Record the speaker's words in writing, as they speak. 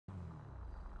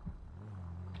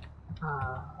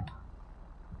I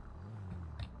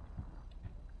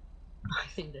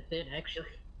think that's it, actually.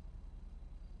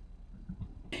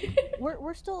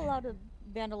 We're still allowed to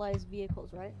vandalize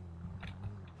vehicles, right?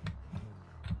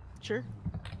 Sure.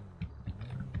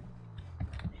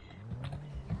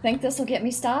 Think this will get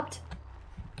me stopped?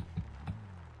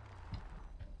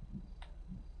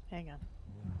 Hang on.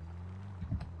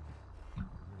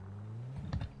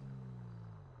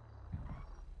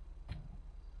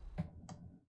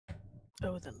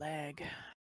 Oh, the lag.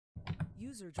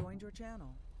 User joined your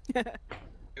channel.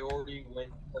 You already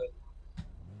went.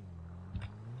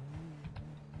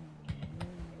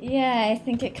 Yeah, I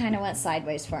think it kind of went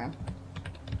sideways for him.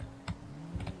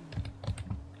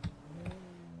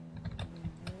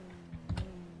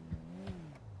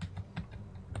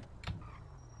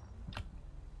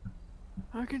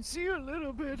 I can see a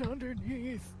little bit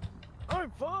underneath. I'm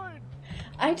fine.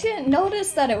 I didn't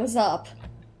notice that it was up.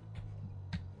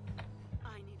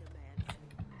 I need a man.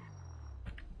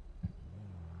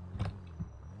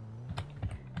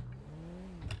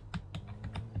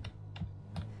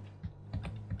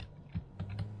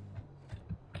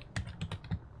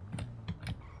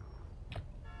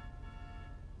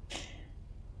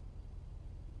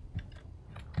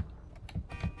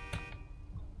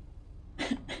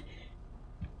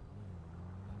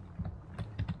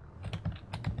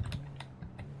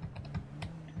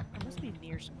 I must be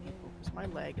near some people because my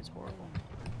lag is horrible.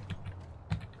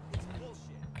 It's bullshit.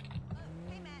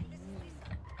 Hey Matt, this is Lisa.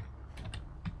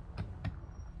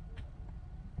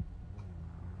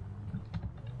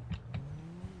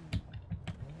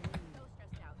 So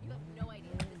stressed out. You have no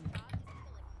idea. This job is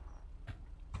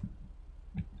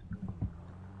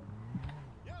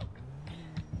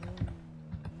killing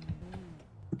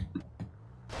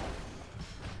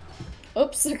me.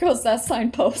 Oops, there goes that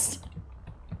signpost.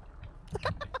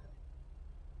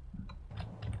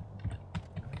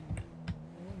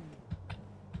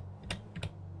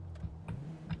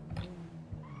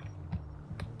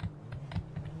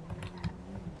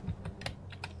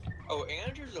 Oh,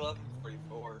 Andrew's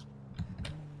 11:44.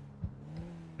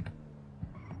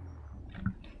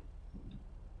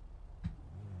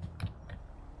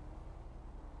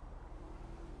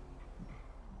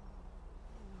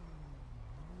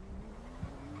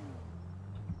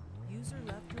 User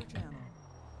left your channel.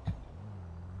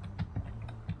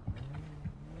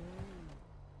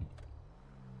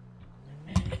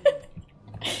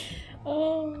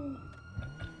 Oh.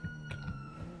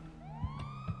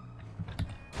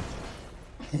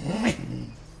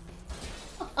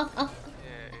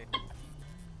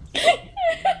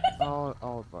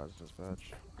 I'll advise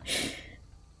dispatch.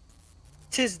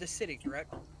 Tis the city,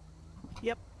 correct?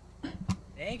 Yep.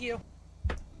 Thank you.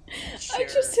 I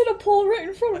just hit a pole right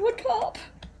in front of a cop.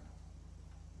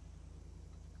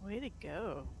 Way to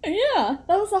go. Yeah,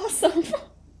 that was awesome.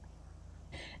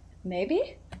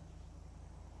 Maybe?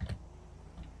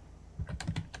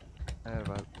 Hey,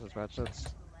 dispatch, let's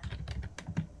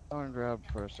go and grab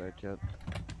first aid kit.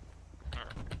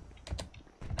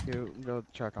 You go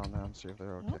check on them, see if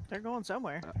they're okay. Well, they're going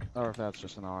somewhere. Or if that's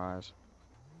just in our eyes.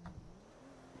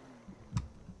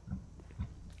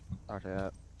 Okay,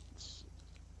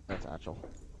 that's actual.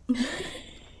 Yeah.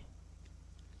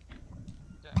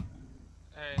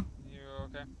 Hey, you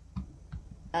okay?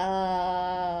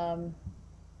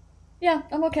 Yeah,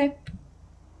 I'm okay.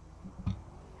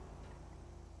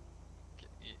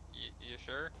 You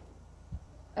sure?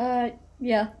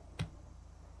 Yeah.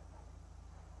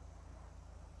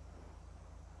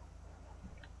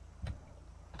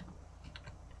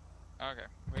 Okay,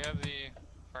 we have the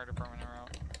fire department en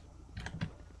route.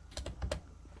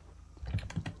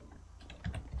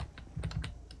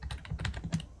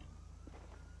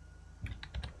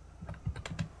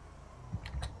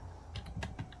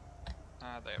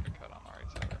 They have a cut on the right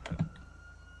side of it.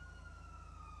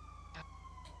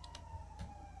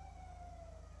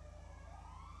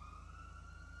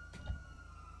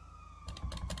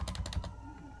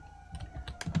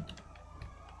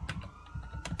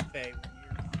 Okay, when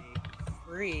you're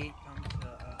free, come to,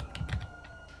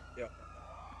 yeah.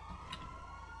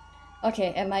 Okay,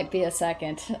 it might be a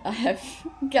second. I've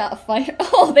got a fire.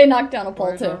 Oh, they knocked down a pole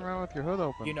Why are you too. driving around with your hood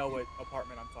open? You know what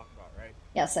apartment I'm talking about, right?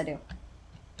 Yes, I do.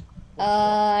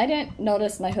 I didn't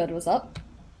notice my hood was up.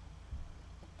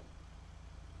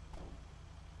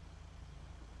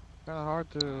 Kinda hard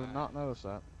to not notice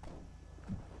that.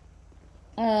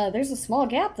 There's a small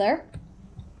gap there.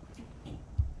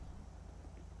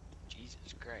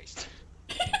 Jesus Christ.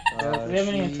 Do we have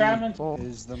any entrapment?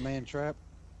 Is the man trapped?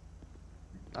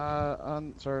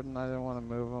 Uncertain. I didn't want to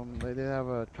move them. They did have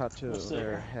a cut to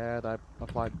their head. I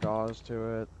applied gauze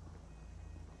to it.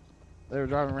 They were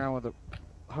driving around with the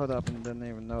hood up and didn't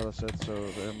even notice it, so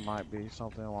there might be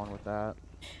something along with that.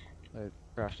 They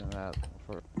crashed into that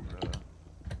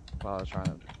while I was trying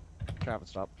to traffic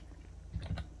stop.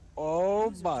 Oh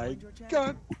my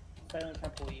god! Silent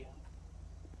can't pull you.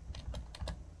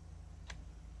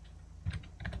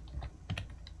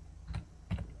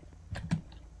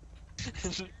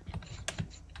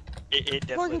 It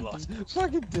definitely lost.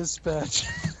 Fucking dispatch.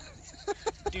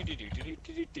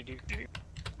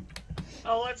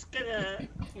 Oh, let's get a.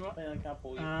 Silent can't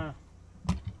pull you.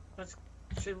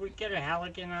 Should we get a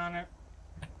Halligan on it?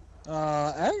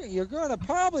 You're gonna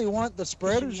probably want the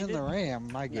spreaders and the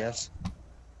ram, I guess.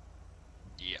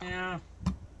 Yeah.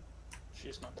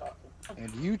 She's not talking.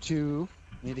 And you two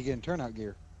need to get in turnout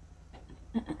gear.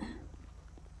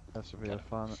 That should be a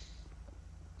fun User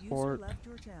sport. left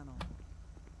your channel.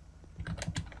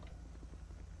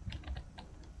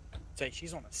 Say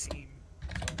she's on a scene.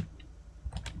 So.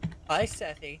 Hi,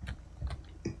 Sethy.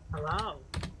 Hello.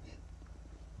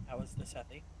 How was the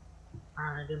Sethy?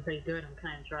 I'm doing pretty good. I'm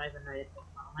kind of driving right at the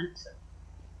moment. So.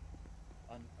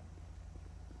 Fun.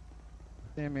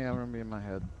 Damn me, I'm gonna be in my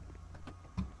head.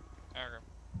 Okay.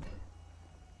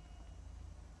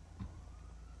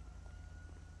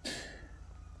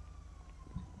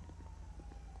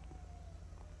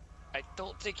 I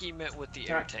don't think he meant with the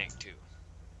air tank too.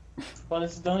 Well,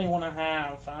 this is the only one I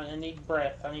have. I need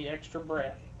breath. I need extra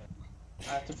breath.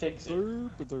 I have to fix it.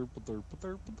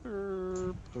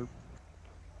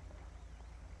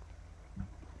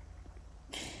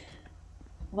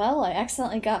 Well, I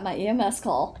accidentally got my EMS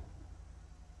call.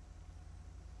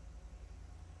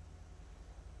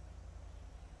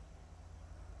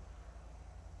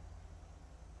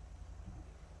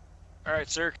 Alright,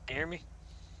 sir, can you hear me?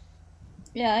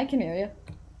 Yeah, I can hear you.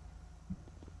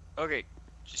 Okay,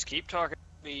 just keep talking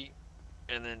to me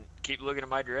and then keep looking in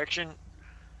my direction.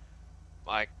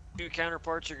 My two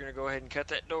counterparts are going to go ahead and cut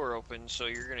that door open, so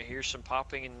you're going to hear some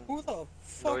popping and Who the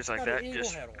fuck noise like got that. an eagle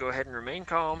Just head on? go ahead and remain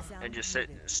calm and just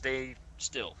stay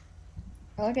still.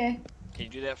 Okay. Can you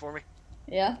do that for me?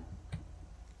 Yeah.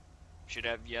 Should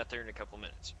have you out there in a couple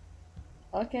minutes.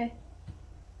 Okay.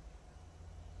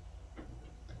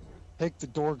 Take the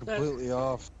door completely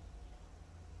off.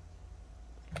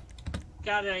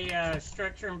 Got a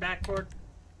stretcher and backboard.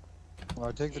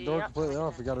 Well, take the door completely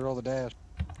off. We got to roll the dash.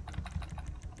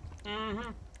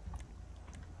 Mm-hmm.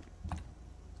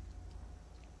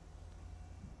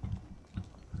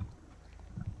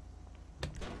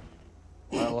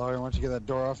 Alright, Laurie, once you get that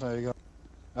door off, there you go.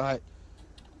 Alright.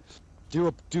 Do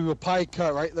a pie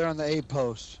cut right there on the A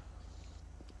post.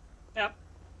 Yep.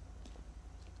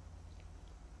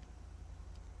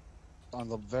 On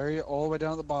the all the way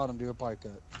down at the bottom, do a pie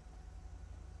cut.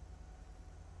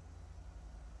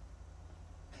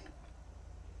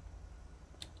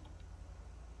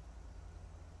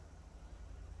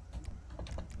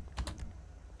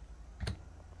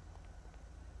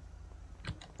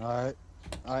 Alright.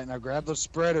 Alright, now grab those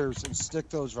spreaders and stick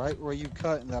those right where you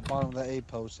cut in that bottom of the A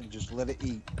post and just let it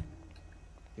eat.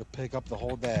 You'll pick up the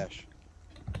whole dash.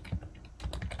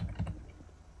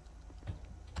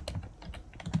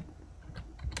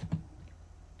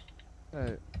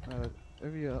 Hey,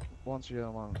 if you once you get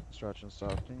on stretch and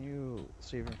stuff, can you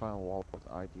see if you can find a wall with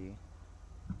ID?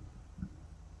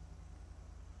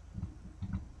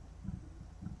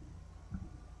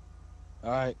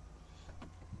 Alright.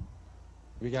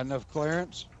 We got enough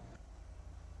clearance?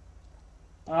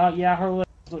 Yeah, her legs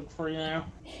look for you now.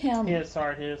 His.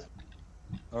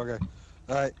 Okay.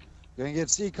 Alright. Gonna get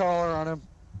C-collar on him.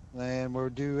 And we'll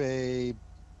do and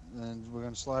we're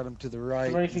gonna slide him to the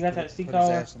right. Ready if you got that Put his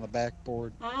C-collar? ass on the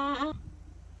backboard. Uh-huh.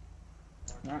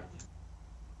 Alright.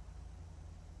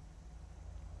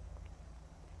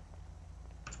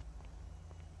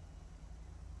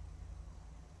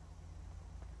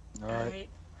 Alright.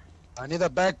 I need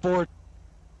that backboard.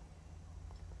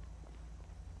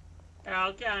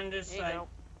 I'll get on this side.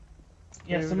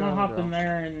 Here Yeah, we someone go, hop bro. in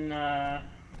there and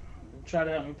try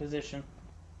to help me position.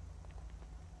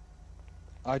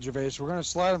 Alright, Gervais, we're gonna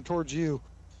slide him towards you.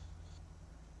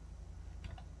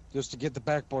 Just to get the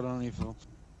backboard underneath him.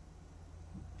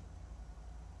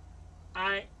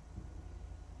 Alright.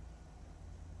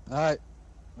 Alright.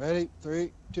 Ready?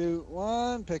 3, 2,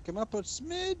 1. Pick him up a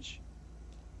smidge.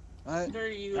 Alright. There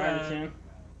you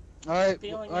Alright,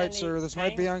 feeling alright, any sir. This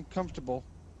might be pain? uncomfortable.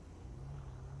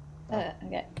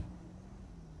 Okay.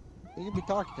 You can be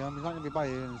talking to him. He's not gonna be by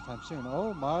you anytime soon.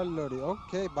 Oh my lordy.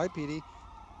 Okay, bye, PD.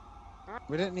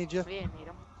 We didn't need you. We didn't need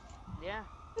him.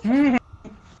 Yeah.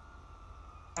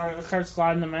 Alright, let's start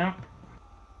sliding them out.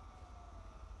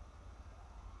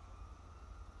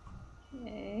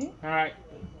 Okay. Alright.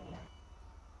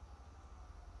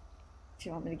 Do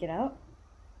you want me to get out?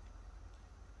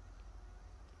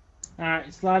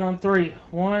 Alright, slide on 3.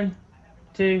 1,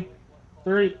 2,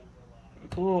 3.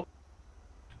 Cool.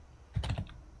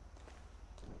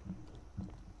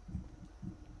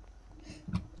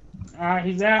 Alright,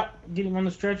 he's out. Get him on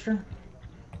the stretcher.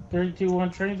 3, 2, 1,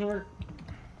 transport.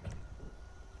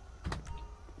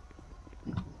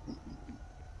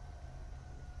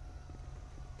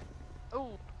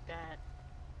 Oh, that.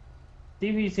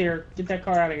 DV's here. Get that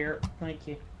car out of here. Thank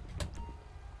you.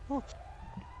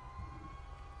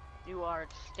 You are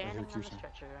standing on the Execution.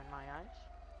 stretcher in my eyes.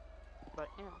 But,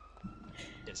 you know.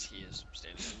 Yes, he is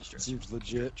standing on the stretcher. Seems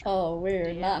legit. Oh,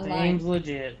 weird. Yeah. Not in mine. Seems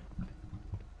legit.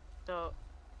 So,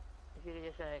 if you could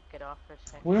just get off for a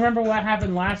second. We remember what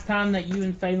happened last time that you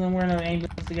and Phelan were in an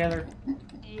ambulance together?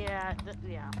 Yeah,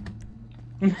 yeah.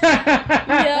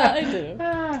 Yeah, I do.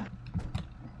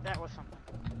 That was something.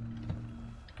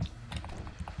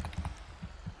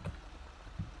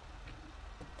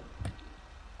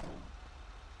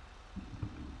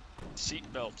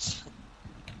 Seat belts.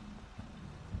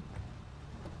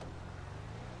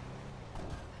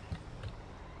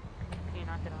 You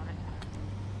knocked it on it.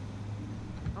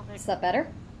 Okay. Is that better?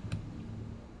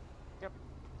 Yep.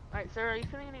 Alright, sir, are you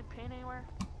feeling any pain anywhere?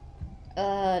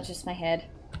 Just my head.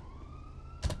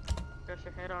 Just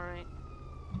your head, alright.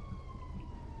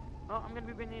 Well, I'm gonna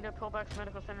be bringing you to Pillbox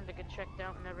Medical Center to get checked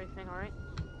out and everything, alright?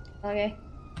 Okay.